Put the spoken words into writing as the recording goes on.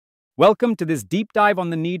Welcome to this deep dive on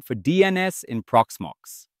the need for DNS in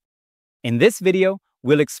Proxmox. In this video,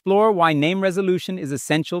 we'll explore why name resolution is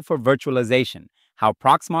essential for virtualization, how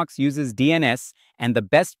Proxmox uses DNS, and the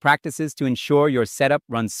best practices to ensure your setup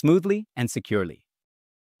runs smoothly and securely.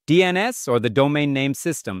 DNS, or the domain name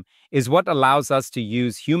system, is what allows us to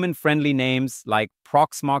use human-friendly names like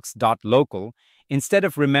proxmox.local instead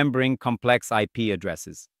of remembering complex IP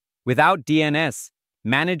addresses. Without DNS,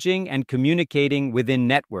 managing and communicating within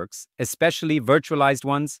networks, especially virtualized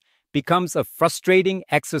ones, becomes a frustrating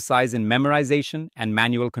exercise in memorization and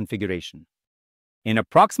manual configuration. In a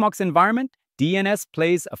Proxmox environment, DNS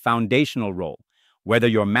plays a foundational role. Whether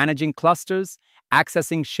you're managing clusters,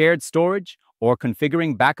 accessing shared storage, or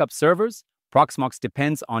configuring backup servers, Proxmox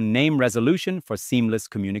depends on name resolution for seamless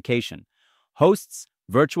communication. Hosts,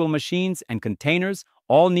 virtual machines, and containers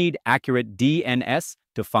all need accurate DNS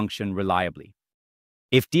to function reliably.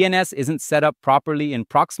 If DNS isn't set up properly in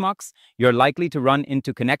Proxmox, you're likely to run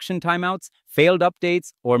into connection timeouts, failed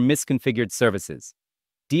updates, or misconfigured services.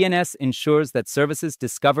 DNS ensures that services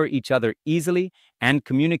discover each other easily and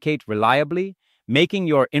communicate reliably, making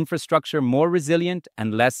your infrastructure more resilient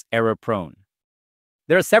and less error-prone.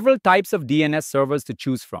 There are several types of DNS servers to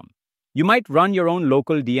choose from. You might run your own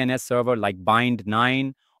local DNS server like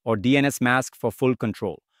Bind9 or DNS Mask for full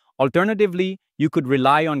control. Alternatively, you could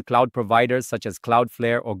rely on cloud providers such as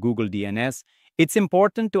Cloudflare or Google DNS. It's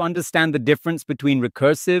important to understand the difference between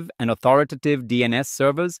recursive and authoritative DNS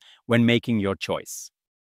servers when making your choice.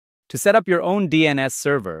 To set up your own DNS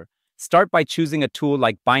server, start by choosing a tool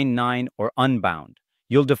like Bind9 or Unbound.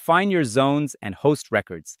 You'll define your zones and host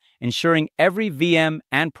records, ensuring every VM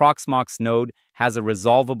and Proxmox node has a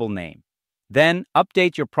resolvable name. Then,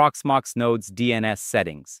 update your Proxmox node's DNS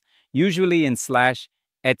settings, usually in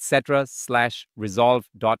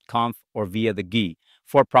 /etc/resolve.conf or via the GUI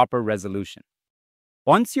for proper resolution.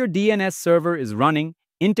 Once your DNS server is running,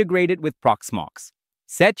 integrate it with Proxmox.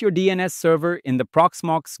 Set your DNS server in the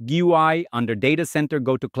Proxmox GUI under Data Center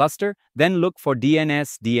Go to Cluster, then look for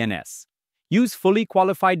DNS. Use fully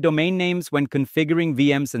qualified domain names when configuring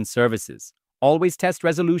VMs and services. Always test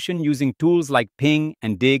resolution using tools like Ping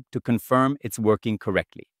and Dig to confirm it's working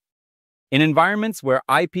correctly. In environments where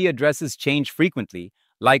IP addresses change frequently,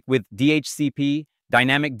 like with DHCP,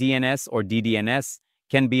 Dynamic DNS, or DDNS,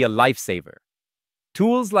 can be a lifesaver.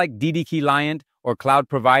 Tools like DDKeyliant or cloud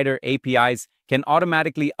provider APIs can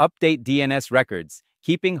automatically update DNS records,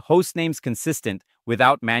 keeping host names consistent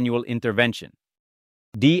without manual intervention.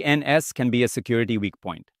 DNS can be a security weak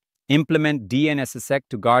point. Implement DNSSEC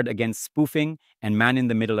to guard against spoofing and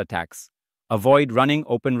man-in-the-middle attacks. Avoid running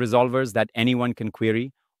open resolvers that anyone can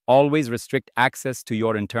query. Always restrict access to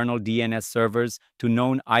your internal DNS servers to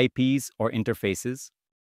known IPs or interfaces.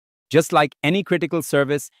 Just like any critical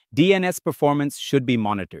service, DNS performance should be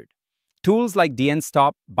monitored. Tools like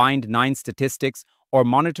DNSTop, Bind9 statistics, or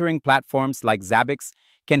monitoring platforms like Zabbix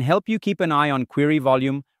can help you keep an eye on query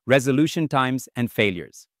volume, resolution times, and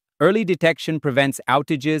failures. Early detection prevents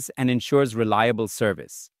outages and ensures reliable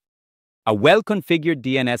service. A well-configured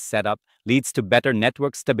DNS setup leads to better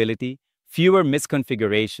network stability, fewer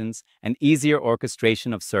misconfigurations, and easier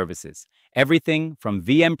orchestration of services. Everything from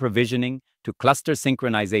VM provisioning to cluster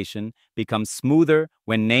synchronization becomes smoother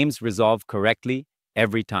when names resolve correctly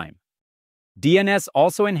every time. DNS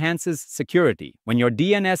also enhances security. When your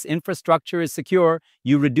DNS infrastructure is secure,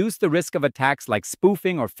 you reduce the risk of attacks like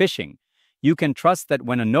spoofing or phishing. You can trust that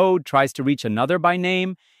when a node tries to reach another by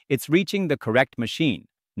name, it's reaching the correct machine,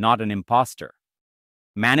 not an imposter.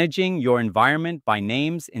 Managing your environment by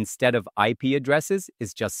names instead of IP addresses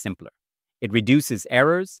is just simpler. It reduces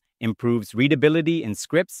errors, improves readability in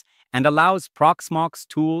scripts, and allows Proxmox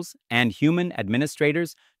tools and human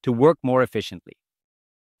administrators to work more efficiently.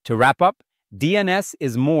 To wrap up, DNS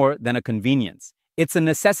is more than a convenience. It's a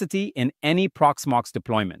necessity in any Proxmox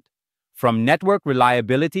deployment. From network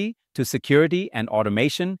reliability to security and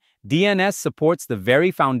automation, DNS supports the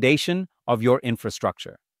very foundation of your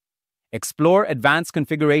infrastructure. Explore advanced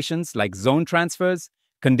configurations like zone transfers,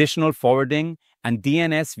 conditional forwarding, and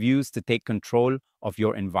DNS views to take control of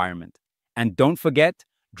your environment. And don't forget,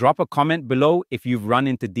 drop a comment below if you've run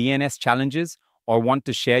into DNS challenges or want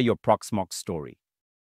to share your Proxmox story.